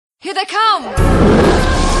Here they come!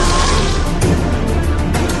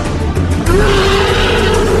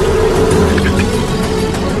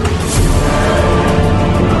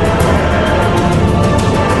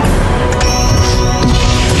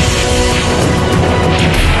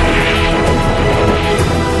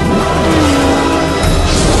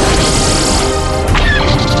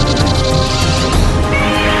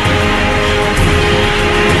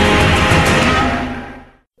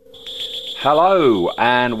 Hello,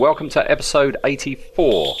 and welcome to episode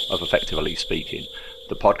 84 of Effectively Speaking,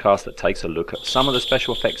 the podcast that takes a look at some of the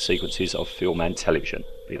special effects sequences of film and television,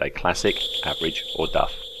 be they classic, average, or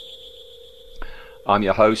duff. I'm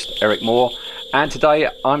your host, Eric Moore, and today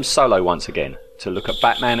I'm solo once again to look at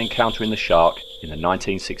Batman encountering the shark in the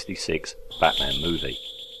 1966 Batman movie.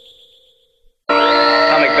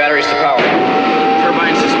 Atomic batteries to power.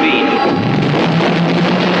 Turbines to speed.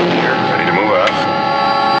 Ready to move out.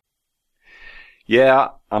 Yeah,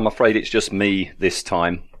 I'm afraid it's just me this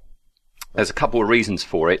time. There's a couple of reasons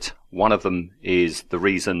for it. One of them is the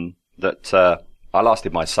reason that I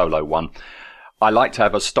lasted my solo one. I like to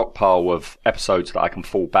have a stockpile of episodes that I can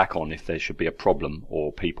fall back on if there should be a problem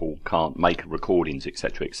or people can't make recordings,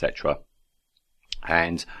 etc., etc.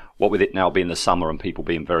 And what with it now being the summer and people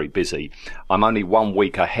being very busy, I'm only 1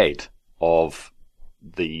 week ahead of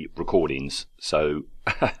the recordings. So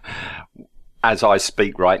as I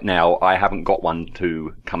speak right now, I haven't got one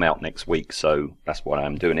to come out next week, so that's why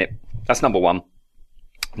I'm doing it. That's number one.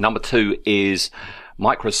 Number two is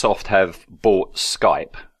Microsoft have bought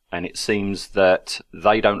Skype, and it seems that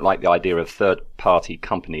they don't like the idea of third-party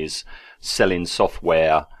companies selling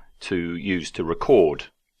software to use to record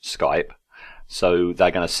Skype, so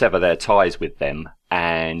they're going to sever their ties with them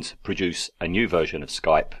and produce a new version of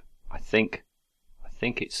Skype. I think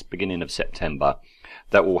it's beginning of September,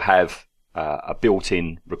 that will have a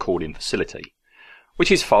built-in recording facility, which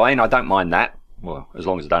is fine. I don't mind that, well, as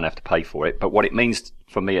long as I don't have to pay for it. But what it means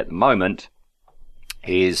for me at the moment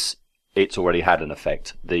is it's already had an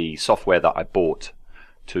effect. The software that I bought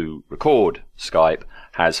to record Skype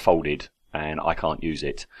has folded and I can't use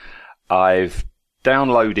it. I've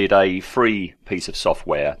downloaded a free piece of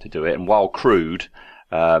software to do it, and while crude,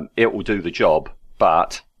 it will do the job,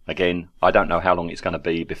 but again, I don't know how long it's going to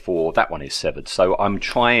be before that one is severed. So I'm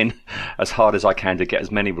trying as hard as I can to get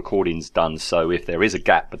as many recordings done. So if there is a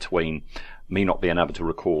gap between me not being able to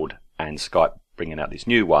record and Skype bringing out this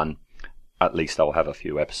new one, at least I'll have a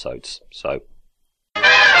few episodes. So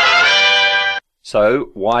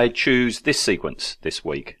why choose this sequence this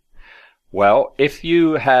week? Well, if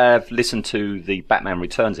you have listened to the Batman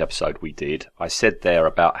Returns episode we did, I said there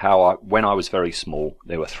about how when I was very small,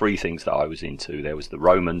 there were three things that I was into. There was the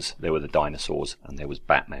Romans, there were the dinosaurs, and there was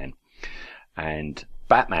Batman. And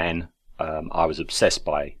Batman, I was obsessed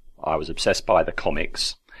by. I was obsessed by the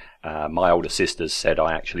comics. My older sisters said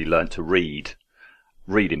I actually learned to read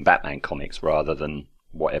in Batman comics rather than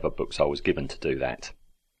whatever books I was given to do that.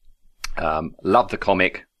 Loved the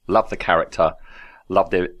comic, loved the character.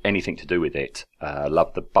 Loved anything to do with it.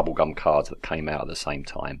 Loved the bubblegum cards that came out at the same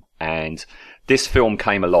time. And this film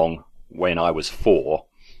came along when I was 4.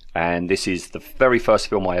 And this is the very first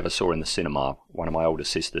film I ever saw in the cinema. One of my older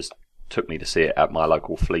sisters took me to see it at my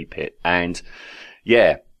local flea pit. And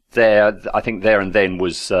yeah, I think there and then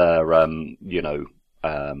was, born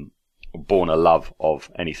a love of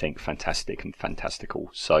anything fantastic and fantastical.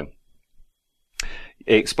 So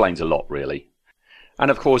it explains a lot, really. And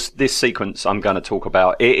of course, this sequence I'm going to talk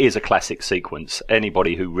about, it is a classic sequence.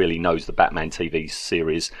 Anybody who really knows the Batman TV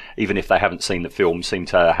series, even if they haven't seen the film, seem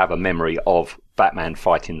to have a memory of Batman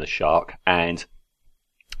fighting the shark. And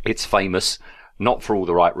it's famous, not for all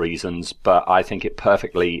the right reasons, but I think it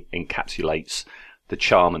perfectly encapsulates the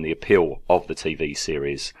charm and the appeal of the TV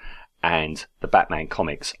series and the Batman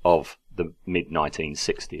comics of the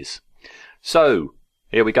mid-1960s. So,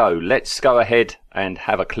 here we go. Let's go ahead and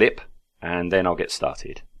have a clip, and then I'll get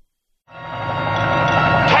started. Take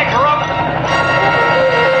her up!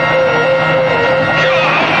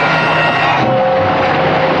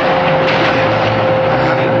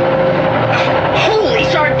 Holy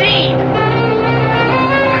sardine!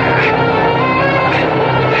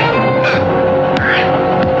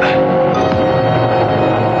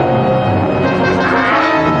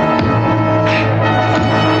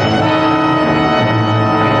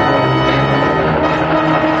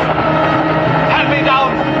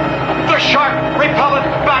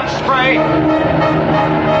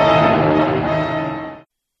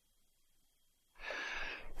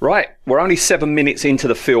 Right, we're only 7 minutes into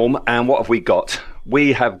the film, and what have we got?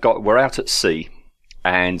 We're out at sea,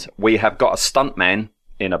 and we have got a stuntman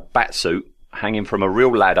in a bat suit hanging from a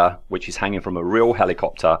real ladder, which is hanging from a real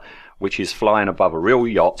helicopter, which is flying above a real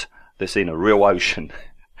yacht that's in a real ocean.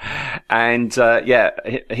 And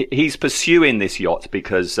he's pursuing this yacht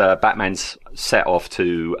because Batman's set off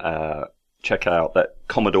to check out that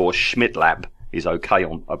Commodore Schmidlap is okay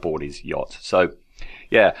on aboard his yacht. So,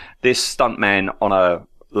 yeah, this stuntman on a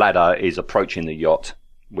ladder is approaching the yacht.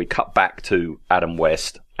 We cut back to Adam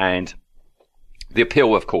West, and the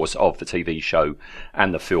appeal, of course, of the TV show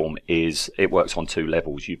and the film is it works on two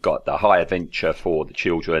levels. You've got the high adventure for the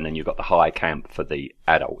children, and you've got the high camp for the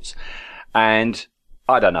adults. And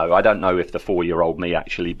I don't know if the 4-year-old me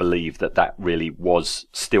actually believed that really was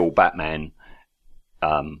still Batman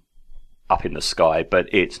up in the sky, but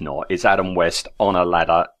it's not. It's Adam West on a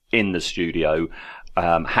ladder in the studio,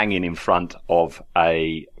 hanging in front of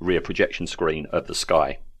a rear projection screen of the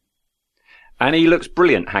sky. And he looks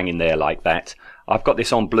brilliant hanging there like that. I've got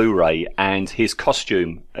this on Blu-ray, and his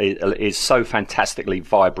costume is so fantastically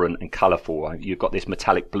vibrant and colourful. You've got this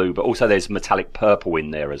metallic blue, but also there's metallic purple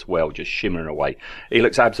in there as well, just shimmering away. He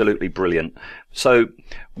looks absolutely brilliant. So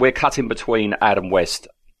we're cutting between Adam West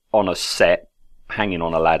on a set, hanging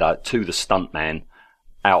on a ladder, to the stuntman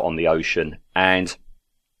out on the ocean. And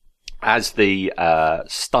as the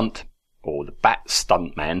bat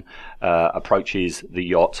stuntman approaches the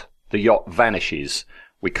yacht vanishes.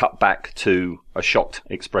 We cut back to a shocked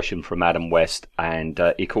expression from Adam West, and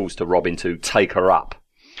he calls to Robin to take her up.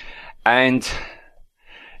 And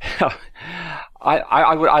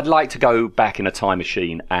I'd like to go back in a time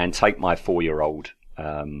machine and take my 4-year-old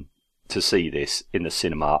to see this in the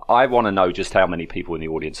cinema. I want to know just how many people in the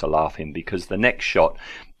audience are laughing, because the next shot,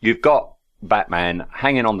 you've got Batman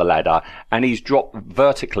hanging on the ladder, and he's dropped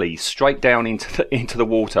vertically straight down into the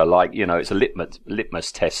water, like, you know, it's a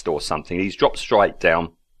litmus test or something. He's dropped straight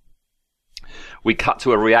down. We cut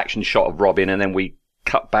to a reaction shot of Robin, and then we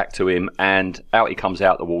cut back to him, and out he comes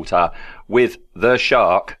out the water with the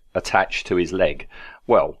shark attached to his leg.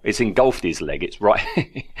 Well, it's engulfed his leg. It's right,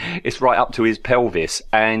 it's right up to his pelvis,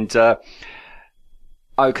 and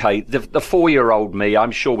okay, the 4-year-old me,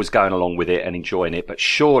 I'm sure, was going along with it and enjoying it, but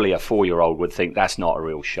surely a 4-year-old would think that's not a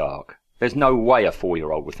real shark. There's no way a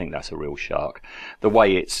 4-year-old would think that's a real shark. The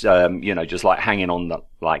way it's, just like hanging on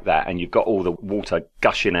like that, and you've got all the water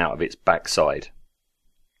gushing out of its backside.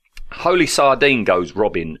 Holy sardine goes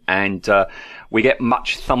Robin, and we get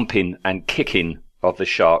much thumping and kicking of the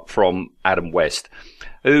shark from Adam West,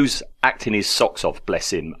 who's acting his socks off,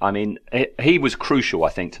 bless him. I mean, he was crucial, I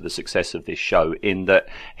think, to the success of this show, in that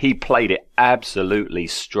he played it absolutely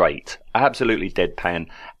straight, absolutely deadpan,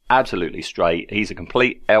 absolutely straight. He's a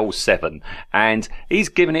complete L7, and he's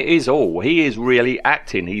giving it his all. He is really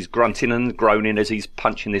acting. He's grunting and groaning as he's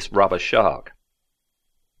punching this rubber shark.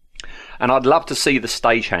 And I'd love to see the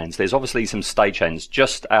stagehands. There's obviously some stagehands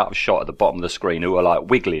just out of shot at the bottom of the screen who are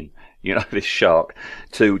like wiggling, you know, this shark,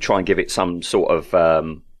 to try and give it some sort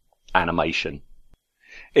of animation.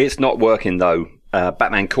 It's not working though.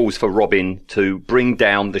 Batman calls for Robin to bring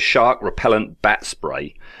down the shark repellent bat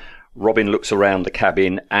spray. Robin looks around the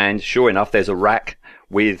cabin, and sure enough, there's a rack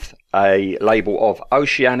with a label of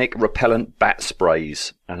Oceanic Repellent Bat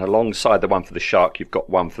Sprays. And alongside the one for the shark, you've got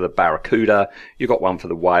one for the barracuda, you've got one for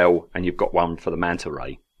the whale, and you've got one for the manta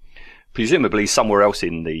ray. Presumably somewhere else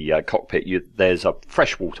in the cockpit, there's a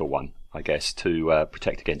freshwater one, I guess, to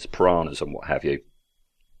protect against piranhas and what have you.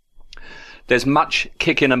 There's much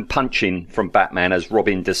kicking and punching from Batman as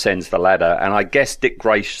Robin descends the ladder, and I guess Dick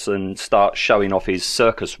Grayson starts showing off his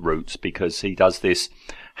circus roots, because he does this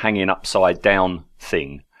hanging upside down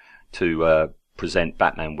thing to present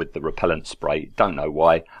Batman with the repellent spray. Don't know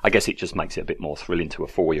why. I guess it just makes it a bit more thrilling to a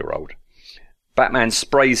 4-year-old. Batman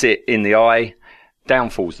sprays it in the eye, down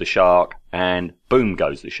falls the shark, and boom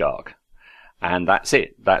goes the shark. And that's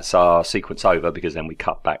it. That's our sequence over, because then we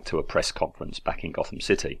cut back to a press conference back in Gotham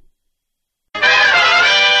City.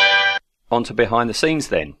 On to behind the scenes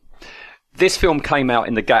then. This film came out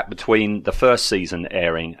in the gap between the first season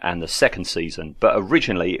airing and the second season, but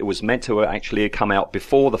originally it was meant to actually come out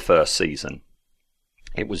before the first season.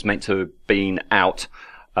 It was meant to have been out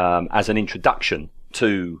as an introduction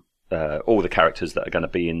to all the characters that are going to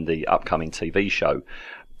be in the upcoming TV show.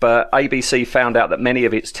 But ABC found out that many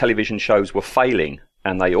of its television shows were failing,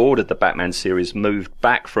 and they ordered the Batman series moved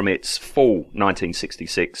back from its full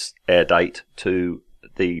 1966 air date to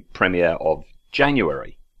the premiere of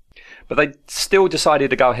January. But they still decided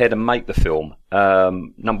to go ahead and make the film.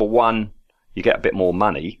 Number one, you get a bit more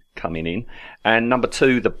money coming in. And number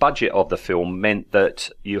two, the budget of the film meant that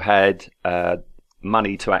you had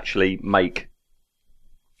money to actually make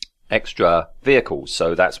extra vehicles.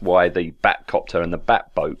 So that's why the Batcopter and the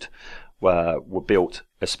Batboat were built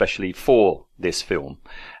especially for this film.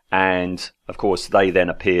 And, of course, they then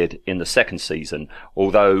appeared in the second season,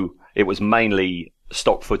 although it was mainly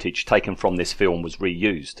stock footage taken from this film was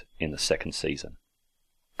reused in the second season.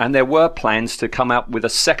 And there were plans to come out with a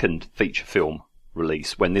second feature film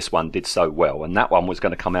release when this one did so well, and that one was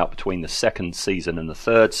going to come out between the second season and the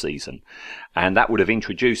third season, and that would have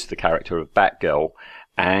introduced the character of Batgirl.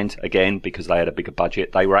 And again, because they had a bigger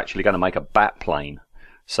budget, they were actually going to make a bat plane.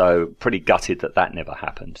 So pretty gutted that never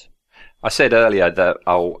happened. I said earlier that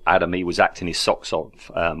Adam, he was acting his socks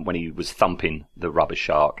off when he was thumping the rubber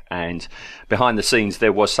shark, and behind the scenes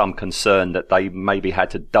there was some concern that they maybe had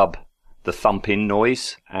to dub the thumping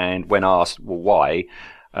noise, and when asked, well, why,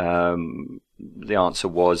 the answer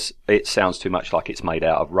was, it sounds too much like it's made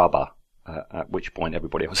out of rubber. At which point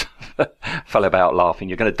everybody else fell about laughing.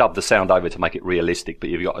 You're going to dub the sound over to make it realistic,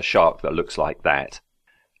 but you've got a shark that looks like that.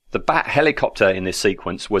 The Bat helicopter in this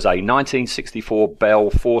sequence was a 1964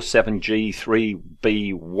 Bell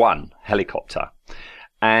 47G3B1 helicopter,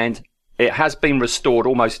 and it has been restored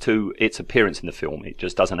almost to its appearance in the film. It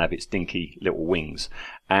just doesn't have its dinky little wings,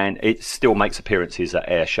 and it still makes appearances at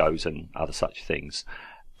air shows and other such things.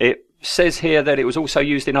 It says here that it was also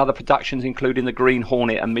used in other productions, including The Green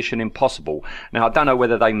Hornet and Mission Impossible. Now, I don't know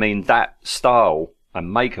whether they mean that style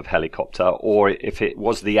and make of helicopter, or if it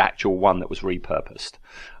was the actual one that was repurposed.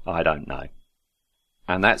 I don't know.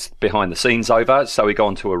 And that's behind the scenes over, so we go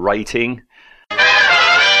on to a rating.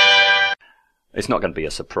 It's not going to be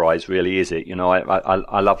a surprise, really, is it? You know,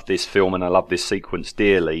 I love this film and I love this sequence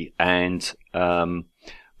dearly, and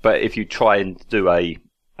but if you try and do an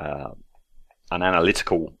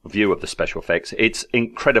analytical view of the special effects, it's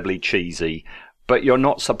incredibly cheesy, but you're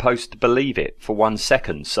not supposed to believe it for 1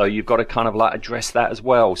 second, so you've got to kind of like address that as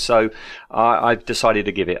well. So I've decided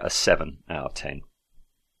to give it a 7 out of 10.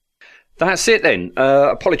 That's it then.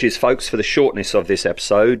 Apologies, folks, for the shortness of this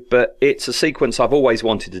episode, but it's a sequence I've always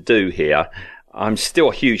wanted to do here. I'm still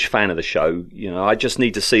a huge fan of the show. You know, I just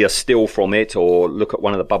need to see a still from it or look at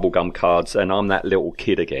one of the bubblegum cards, and I'm that little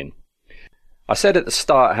kid again. I said at the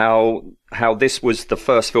start how this was the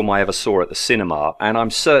first film I ever saw at the cinema, and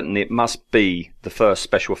I'm certain it must be the first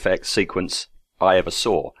special effects sequence I ever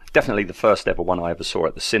saw. Definitely the first ever one I ever saw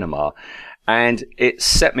at the cinema. And it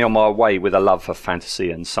set me on my way with a love for fantasy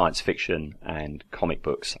and science fiction and comic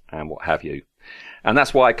books and what have you. And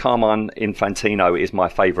that's why Carmine Infantino is my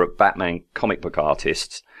favourite Batman comic book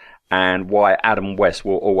artist, and why Adam West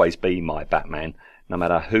will always be my Batman, no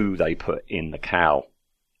matter who they put in the cowl.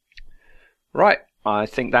 Right, I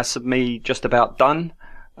think that's me just about done.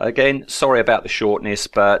 Again, sorry about the shortness,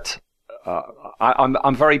 but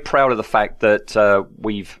I'm very proud of the fact that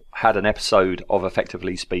we've had an episode of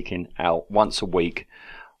Effectively Speaking out once a week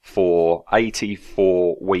for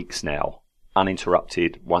 84 weeks now,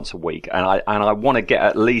 uninterrupted once a week, and I want to get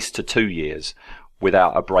at least to 2 years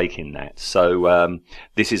without a break in that. So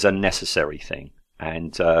this is a necessary thing,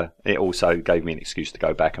 and it also gave me an excuse to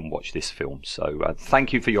go back and watch this film. So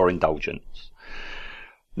thank you for your indulgence.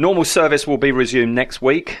 Normal service will be resumed next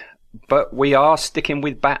week, but we are sticking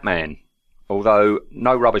with Batman, although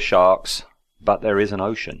no rubber sharks, but there is an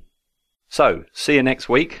ocean. So, see you next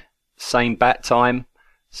week. Same bat time,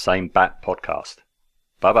 same bat podcast.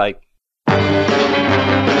 Bye-bye.